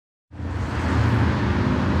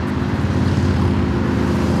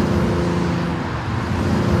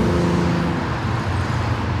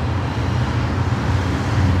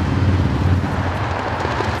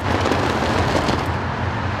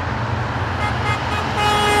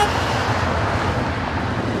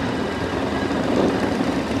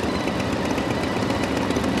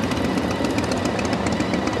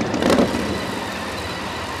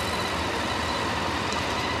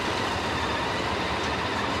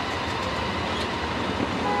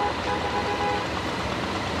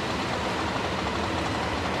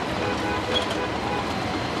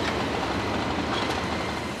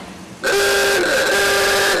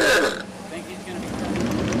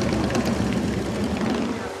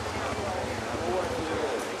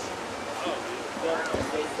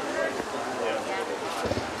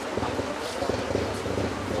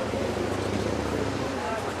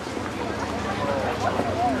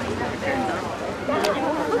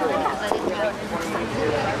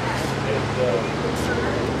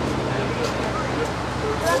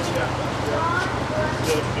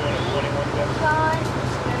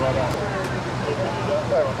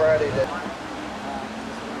Friday.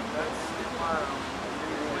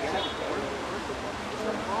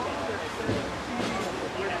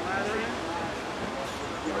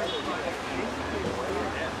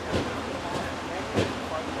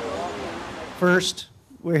 First,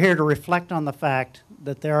 we're here to reflect on the fact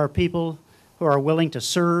that there are people who are willing to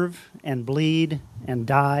serve and bleed and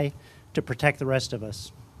die to protect the rest of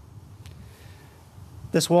us.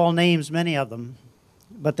 This wall names many of them,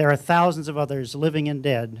 but there are thousands of others, living and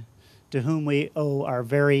dead, to whom we owe our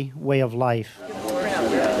very way of life.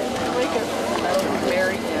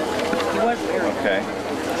 Okay.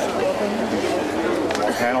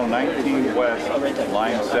 Panel 19 west,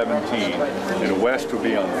 line 17. And west would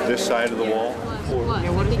be on this side of the wall.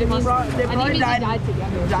 They probably died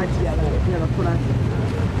together.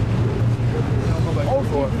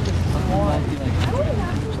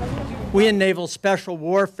 We in Naval Special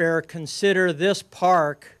Warfare consider this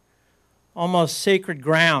park almost sacred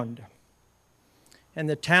ground. And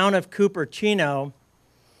the town of Cupertino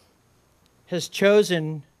has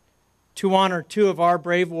chosen to honor two of our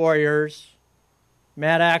brave warriors,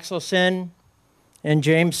 Matt Axelson and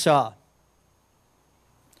James Saw.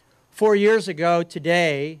 4 years ago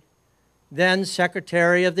today, then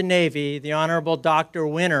Secretary of the Navy, the Honorable Dr.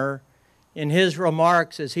 Winter, in his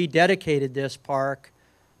remarks as he dedicated this park,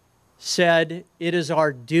 said, "It is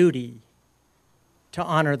our duty to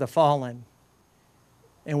honor the fallen,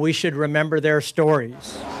 and we should remember their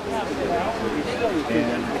stories." 10,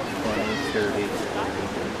 20, 30,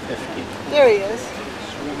 50. There he is.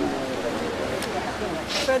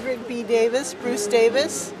 Frederick B. Davis, Bruce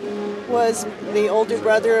Davis, was the older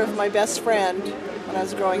brother of my best friend when I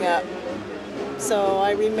was growing up. So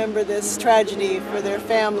I remember this tragedy for their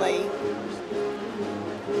family.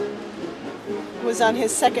 He was on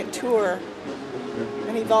his second tour,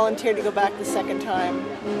 and he volunteered to go back the second time,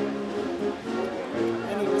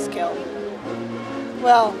 and he was killed.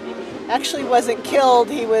 Well, actually wasn't killed,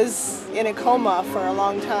 he was in a coma for a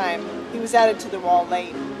long time. He was added to the wall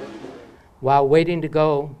late. While waiting to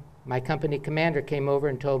go, my company commander came over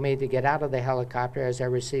and told me to get out of the helicopter as I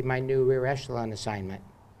received my new rear echelon assignment.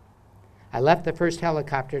 I left the first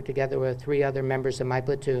helicopter together with 3 other members of my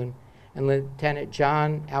platoon, and Lieutenant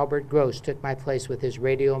John Albert Gross took my place with his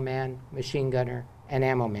radio man, machine gunner, and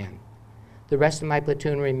ammo man. The rest of my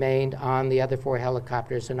platoon remained on the other 4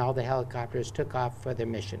 helicopters, and all the helicopters took off for their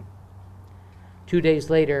mission. 2 days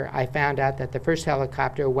later, I found out that the first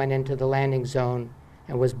helicopter went into the landing zone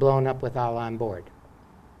and was blown up with all on board.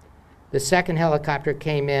 The second helicopter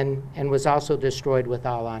came in and was also destroyed with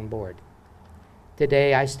all on board.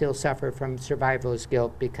 Today, I still suffer from survivalist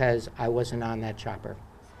guilt because I wasn't on that chopper.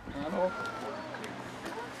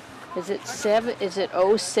 Is it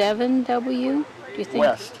 07W? Do you think?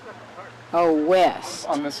 West. Oh, west.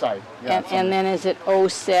 On this side. Yeah, and then is it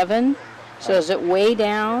 07? So is it way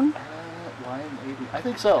down? Line 80. I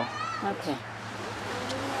think so. Okay.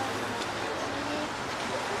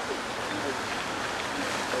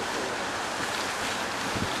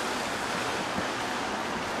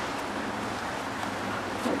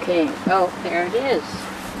 Okay. Oh, there it is.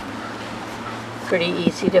 Pretty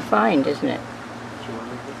easy to find, isn't it?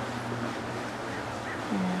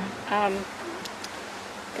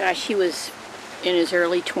 Gosh, he was in his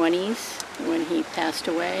early 20s when he passed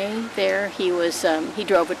away there. He was he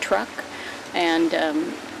drove a truck, and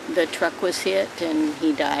the truck was hit, and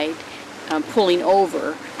he died pulling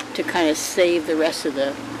over to kind of save the rest of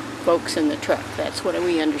the folks in the truck. That's what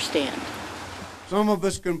we understand. Some of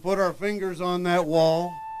us can put our fingers on that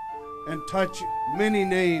wall and touch many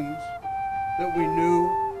names that we knew,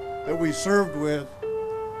 that we served with,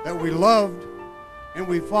 that we loved, and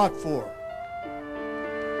we fought for.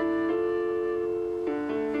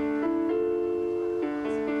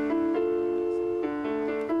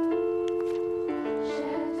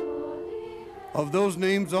 Of those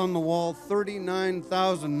names on the wall,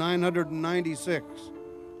 39,996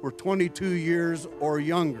 were 22 years or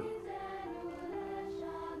younger.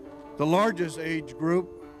 The largest age group,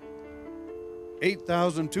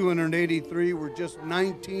 8,283, were just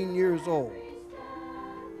 19 years old.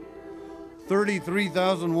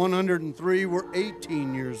 33,103 were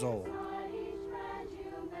 18 years old.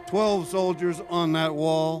 12 soldiers on that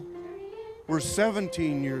wall were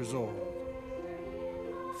 17 years old.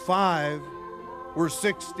 5 were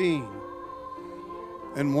 16.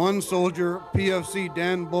 And 1 soldier, PFC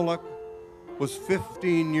Dan Bullock, was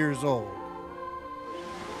 15 years old.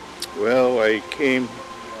 Well, I came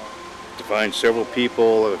to find several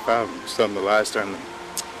people. I found some the last time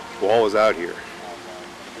the wall was out here.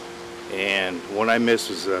 And one I missed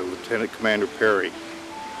was Lieutenant Commander Perry.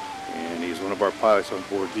 And he's one of our pilots on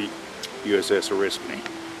board the USS Oriskany.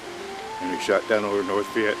 and he shot down over North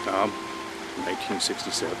Vietnam in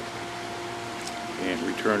 1967 and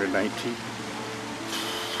returned in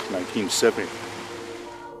 1970.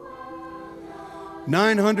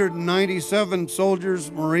 997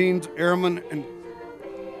 soldiers, Marines, airmen,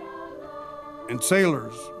 and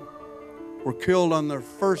sailors were killed on their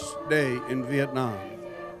first day in Vietnam.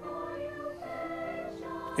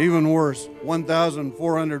 Even worse,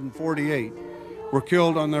 1,448 were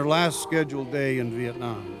killed on their last scheduled day in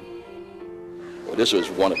Vietnam. Well, this was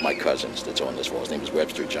one of my cousins that's on this wall. His name is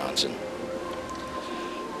Webster Johnson.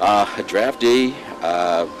 A draftee.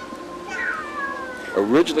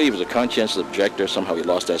 Originally, he was a conscientious objector. Somehow he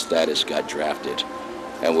lost that status, got drafted,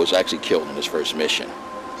 and was actually killed in his first mission.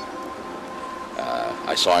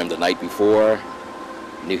 I saw him the night before,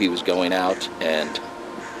 knew he was going out, and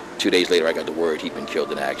 2 days later I got the word he'd been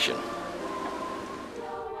killed in action.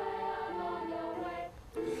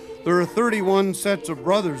 There are 31 sets of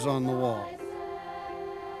brothers on the wall.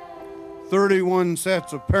 31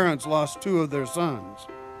 sets of parents lost 2 of their sons.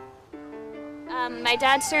 My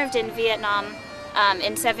dad served in Vietnam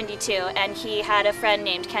in '72, and he had a friend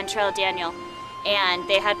named Cantrell Daniel, and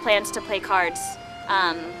they had plans to play cards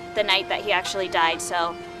the night that he actually died,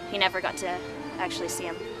 so he never got to actually see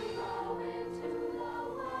him.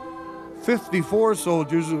 54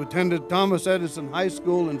 soldiers who attended Thomas Edison High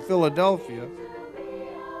School in Philadelphia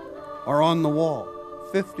are on the wall.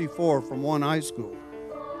 54 from one high school.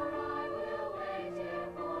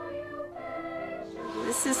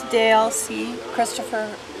 This is Dale C.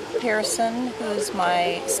 Christopher Pearson, who's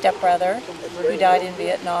my stepbrother, who died in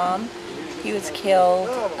Vietnam. He was killed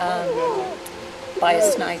by a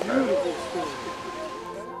sniper.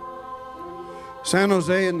 San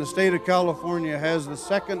Jose in the state of California has the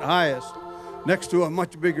second highest, next to a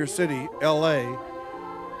much bigger city, LA,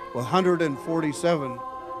 with 147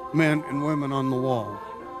 men and women on the wall.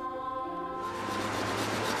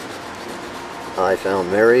 I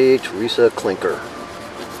found Mary Teresa Klinker.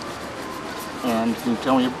 And can you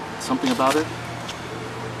tell me something about her?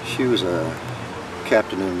 She was a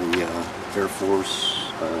captain in the Air Force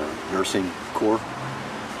Nursing Corps,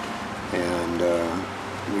 and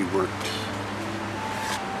we worked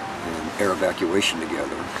in air evacuation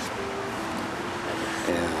together.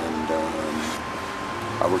 And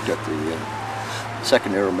I worked at the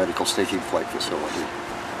 2nd Aeromedical Staging Flight Facility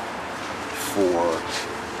for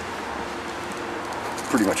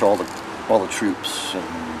pretty much all the troops and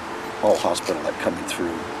all hospital that coming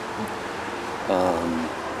through.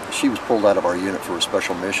 She was pulled out of our unit for a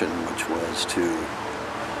special mission, which was to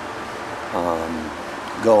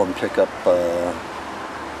go and pick up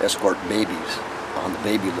escort babies on the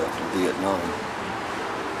baby lift in Vietnam.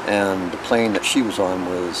 And the plane that she was on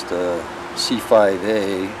was the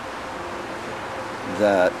C-5A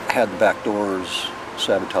that had the back doors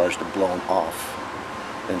sabotaged and blown off.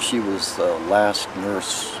 And she was the last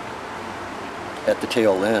nurse at the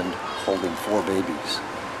tail end holding 4 babies.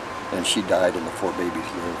 And she died and the 4 babies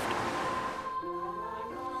lived.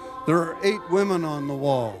 There are 8 women on the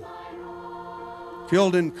wall,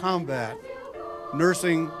 killed in combat,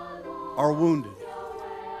 nursing our wounded.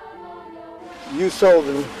 Hugh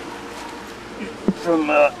Sullivan from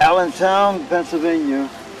Allentown, Pennsylvania.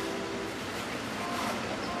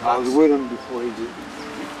 I was with him before he did.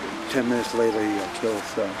 10 minutes later he got killed.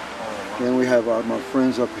 So then we have my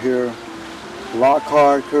friends up here,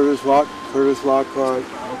 Lockhart, Curtis Lockhart,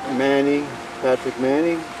 Manning, Patrick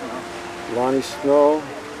Manning, Lonnie Snow,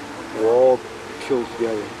 were all killed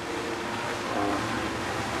together.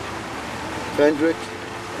 Fendrick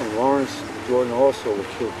and Lawrence Jordan also were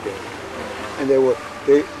killed together. And they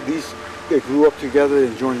grew up together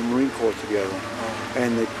and joined the Marine Corps together.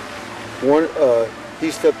 And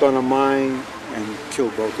he stepped on a mine and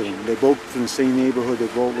killed both of them. They both from the same neighborhood. They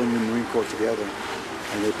both went in the Marine Corps together,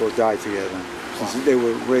 and they both died together. Since they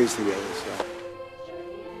were raised together. So.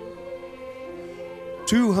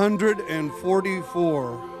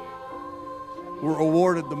 244 were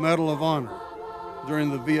awarded the Medal of Honor during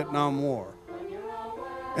the Vietnam War,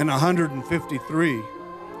 and 153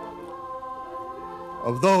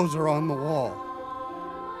 of those are on the wall.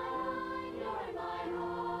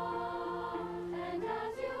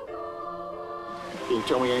 Can you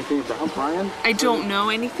tell me anything about Brian? I don't know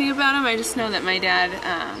anything about him. I just know that my dad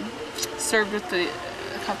served with a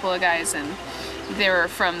couple of guys, and they were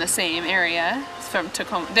from the same area. From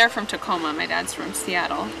Tacoma. They're from Tacoma. My dad's from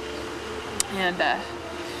Seattle, and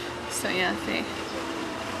so yeah, they.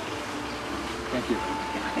 Thank you.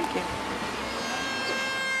 Yeah, thank you.